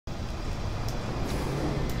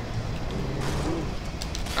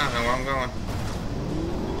I'm going.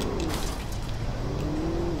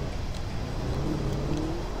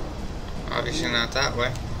 Obviously not that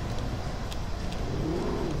way.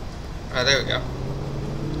 Oh, there we go.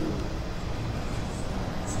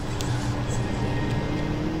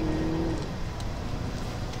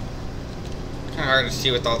 Kind of hard to see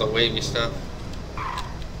with all the wavy stuff.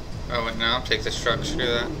 Oh wait, now I'll take this truck. Screw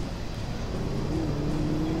that.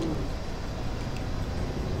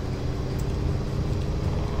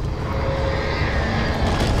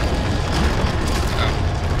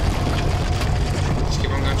 Just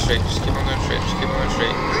keep on going straight, just keep on going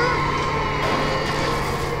straight.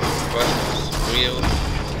 Buses, wheels.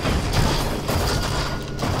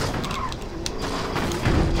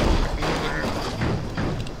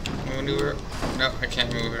 Move her. No, I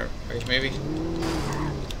can't move her. Wait, maybe.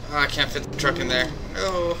 Oh, I can't fit the truck in there.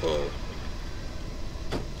 No.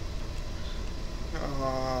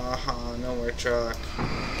 Oh, no more truck.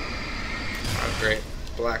 Oh, great.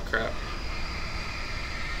 Black crap.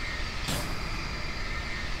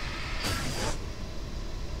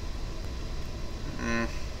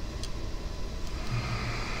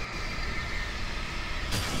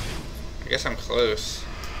 I guess I'm close.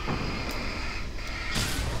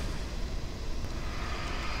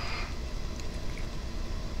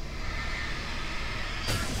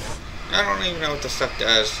 I don't even know what the stuff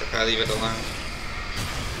does if I leave it alone.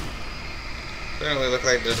 It doesn't really look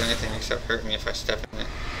like it does anything except hurt me if I step in it.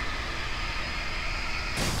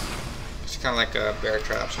 It's kind of like bear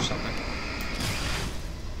traps or something.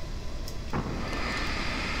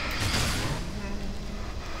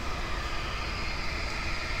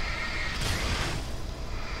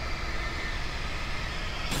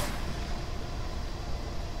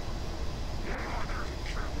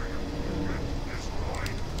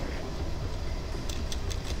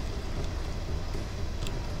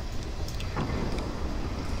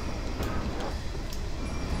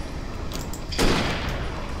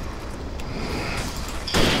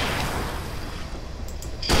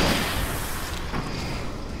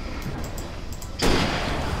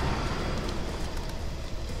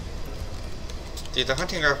 Dude, the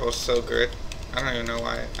hunting rifle is so good. I don't even know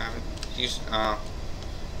why I haven't used maybe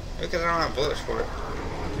because I don't have bullets for it.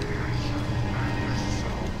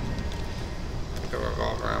 Like a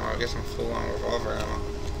revolver ammo. I guess I'm full on revolver ammo.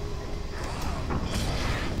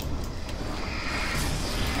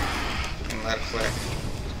 And let it flare.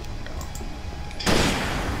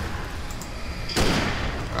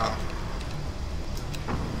 Oh.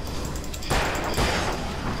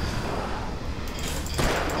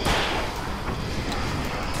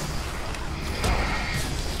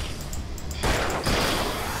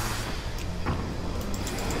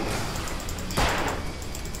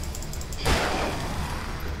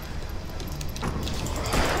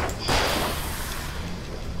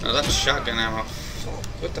 Oh, that's shotgun ammo.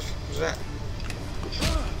 What the fuck was that?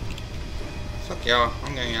 Fuck y'all.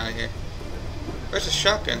 I'm getting out of here. Where's the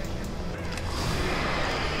shotgun?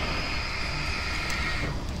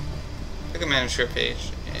 Look at manuscript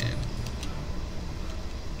page. And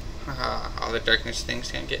haha, all the darkness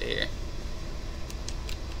things can't get here.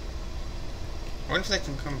 I wonder if they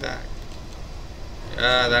can come back.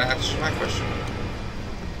 That answers my question.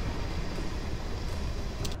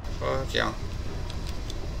 Fuck y'all.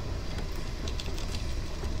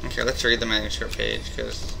 Okay, let's read the manuscript page,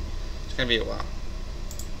 because it's going to be a while.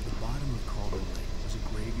 The bottom of Calder Lake was a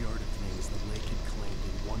graveyard of things the lake had claimed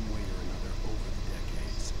in one way or another over the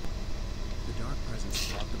decades. The dark presence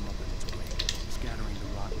brought them up in its wake, scattering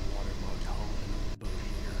the rotten waterlogged hull of an old boat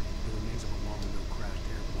here, the remains of a long-ago crashed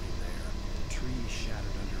airplane there, trees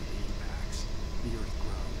shattered under the impacts, the earth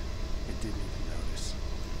groaned. It didn't even notice.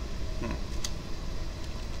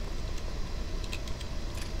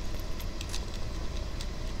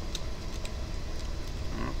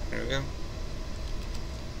 There we go.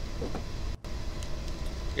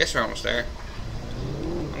 Guess we're almost there.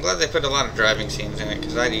 I'm glad they put a lot of driving scenes in it,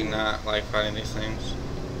 because I do not like fighting these things.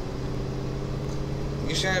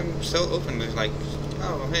 Usually I'm so open to like,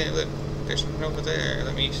 oh hey look, there's something over there,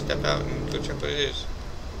 let me step out and go check what it is.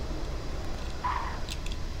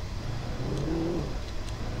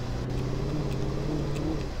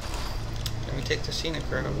 Let me take the scenic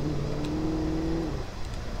route.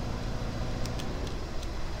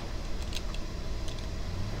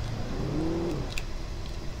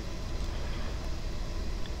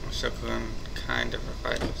 So I'm kind of a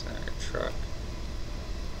fight with that truck.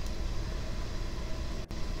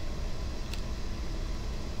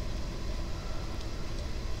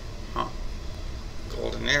 Huh.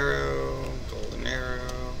 Golden arrow, golden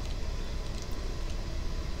arrow.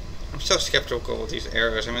 I'm so skeptical with these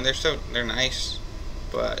arrows. I mean, they're nice,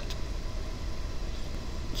 but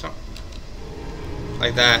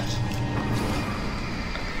Like that.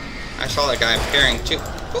 I saw that guy appearing too.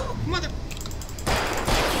 Oh, mother.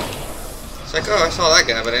 It's like, oh, I saw that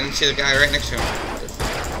guy, but I didn't see the guy right next to him. That's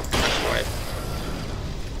why.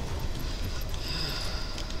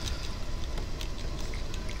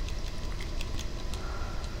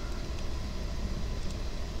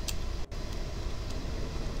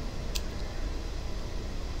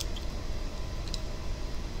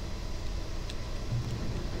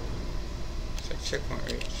 Checkpoint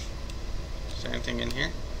reach. Is there anything in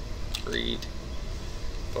here? Read.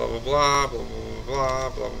 Blah blah blah blah blah blah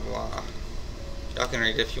blah blah. Y'all can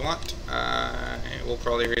read it if you want. We'll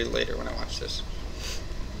probably read it later when I watch this.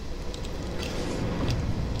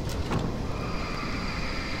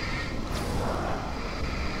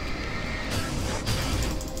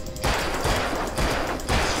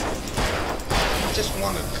 I just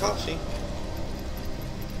wanted coffee.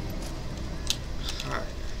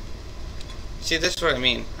 See, this is what I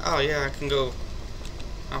mean. Oh yeah, I can go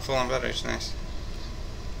full on batteries. Nice.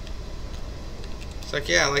 It's like,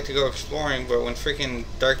 yeah, I like to go exploring, but when freaking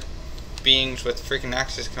dark beings with freaking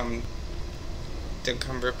axes come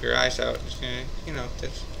rip your eyes out, you know,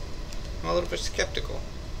 I'm a little bit skeptical.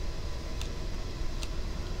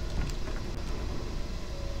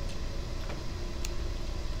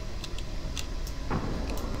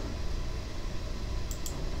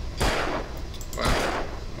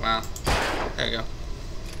 Wow. There you go.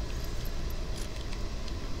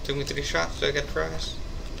 Took me 3 shots, so I get the prize.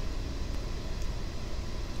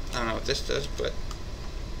 I don't know what this does, but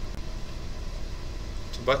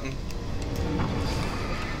it's a button.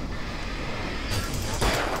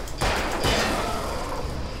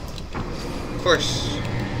 Of course.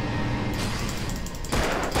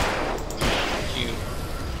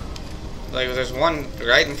 Like, if there's one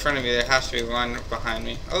right in front of me, there has to be one behind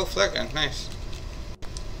me. Oh, flare gun, nice.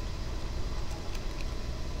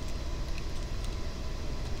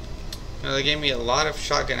 No, they gave me a lot of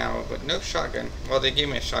shotgun ammo, but no shotgun. Well, they gave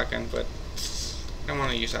me a shotgun, but I don't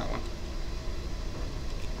want to use that one.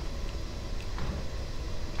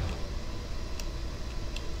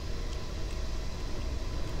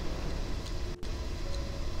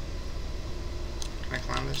 Can I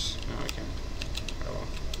climb this? No, I can't. Oh well.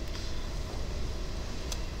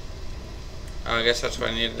 Oh, I guess that's why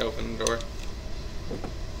I needed to open the door.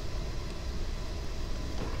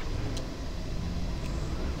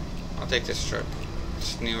 I'll take this truck.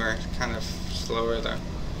 It's newer, kind of slower though.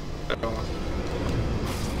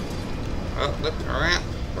 Oh, look, a ramp,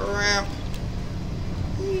 a ramp.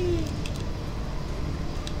 Whee.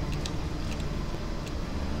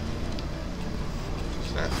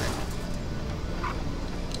 What's that thing?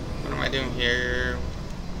 What am I doing here?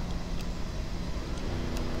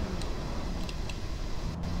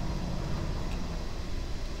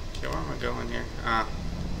 Okay, where am I going here? Ah.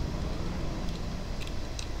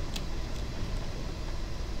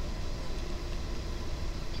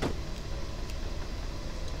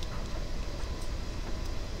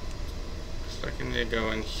 So I can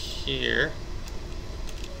go in here.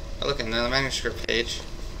 Oh, look, in the manuscript page.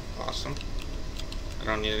 Awesome. I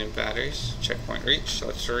don't need any batteries. Checkpoint reach. So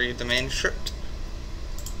let's read the manuscript.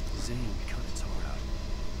 Zane cut its heart out,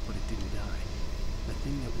 but it didn't die. The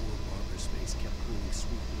thing that wore Barbara's face kept proving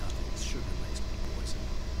sweet nothings, sugar laced with poison.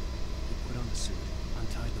 He put on the suit,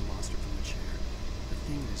 untied the monster from the chair. The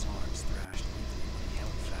thing in his arms thrashed weakly, but he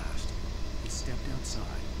held fast. He stepped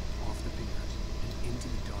outside, off the pier, and into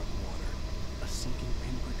the dark water. A sinking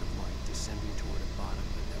pinprick of light descending toward a bottom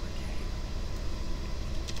that never came.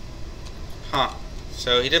 Huh.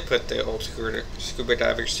 So he did put the old scuba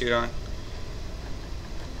diver suit on.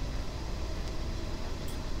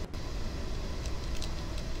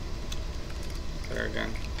 There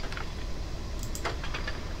again.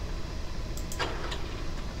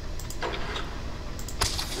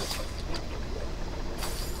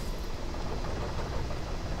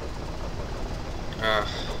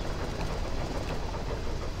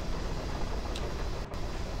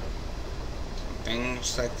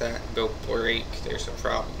 Things like that go break, there's a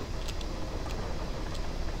problem.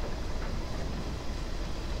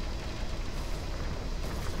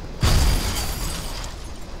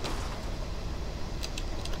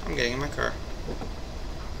 I'm getting in my car.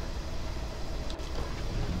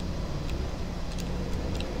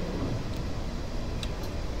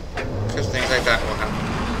 Because things like that will happen.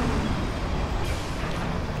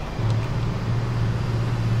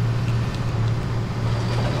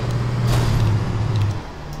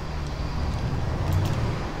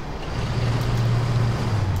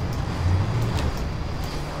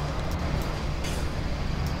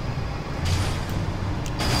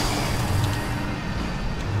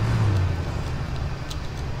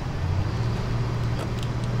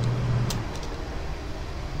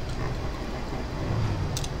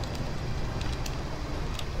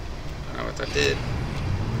 I did.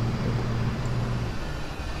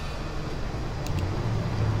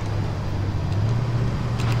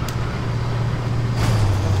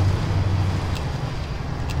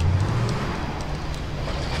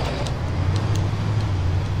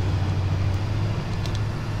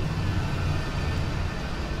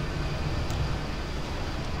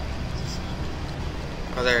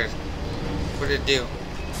 Oh, there it is. What did it do?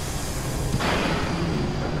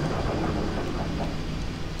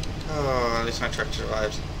 Oh, at least my truck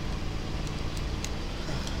survived.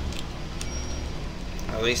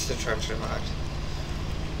 At least the truck survived.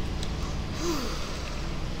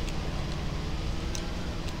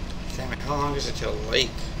 Damn it, how long is it till lake?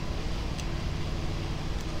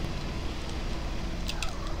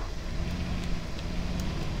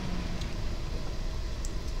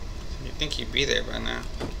 You'd think you'd be there by now.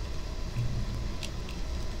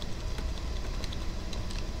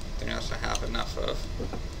 Anything else I have enough of.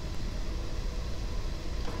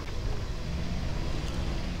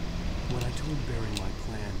 When I told Barry my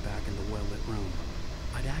plan back in the well-lit room,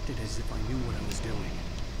 I'd acted as if I knew what I was doing.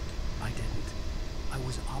 I didn't. I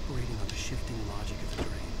was operating on the shifting logic of the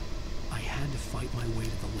dream. I had to fight my way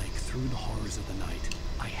to the lake through the horrors of the night.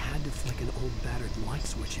 I had to flick an old battered light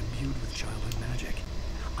switch imbued with childhood magic.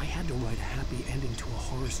 I had to write a happy ending to a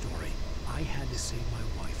horror story. I had to save my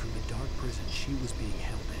wife from the dark prison she was being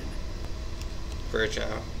held in. Bridge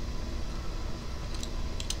out.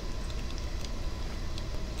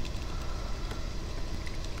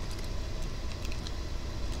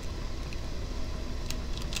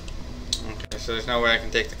 Okay, so there's no way I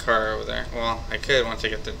can take the car over there. Well, I could once I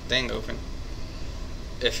get the thing open.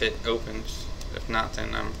 If it opens. If not,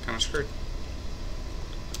 then I'm kind of screwed.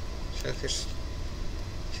 So there's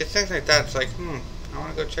things like that. It's like, I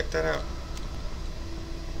want to go check that out.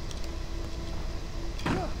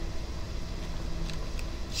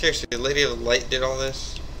 Seriously, the Lady of the Light did all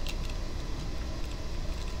this?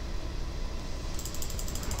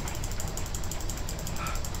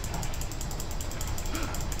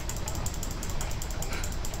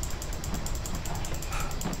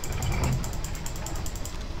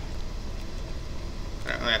 I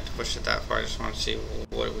don't really have to push it that far, I just want to see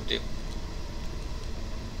what it would do.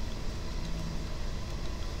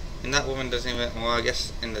 And that woman doesn't even, well, I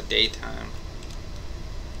guess in the daytime.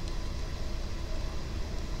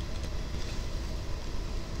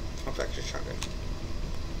 Pump extra shotgun.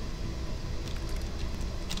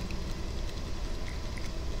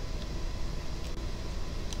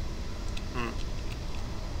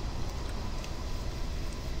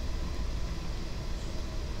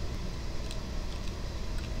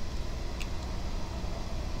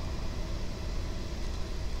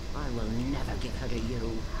 I will never give her to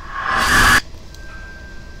you.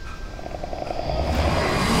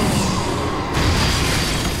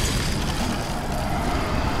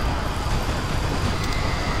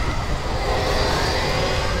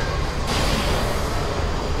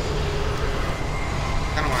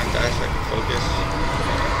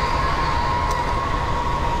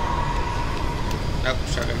 Nope,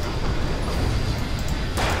 shotgun.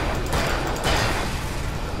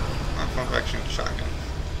 Pump action shotgun.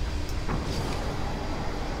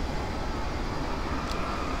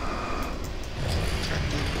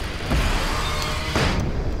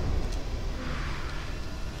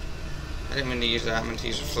 I didn't mean to use that. I meant to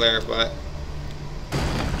use a flare, but what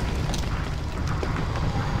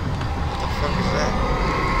the fuck is that?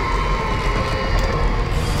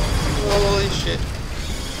 Holy shit.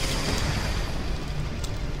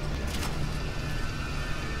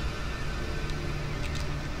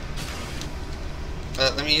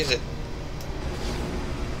 Let me use it.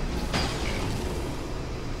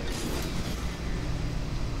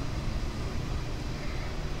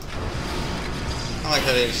 I like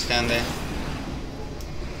how they just stand there.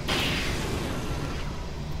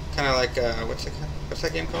 Kind of like what's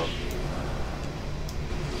that game called?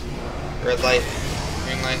 Red light,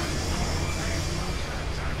 green light.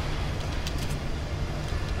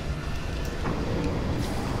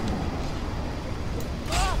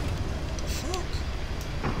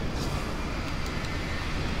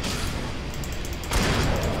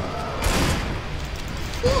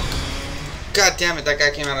 God damn it, that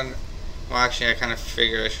guy came out of... Well, actually, I kind of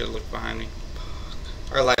figured I should look behind me.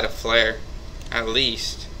 Or light a flare. At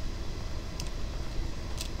least.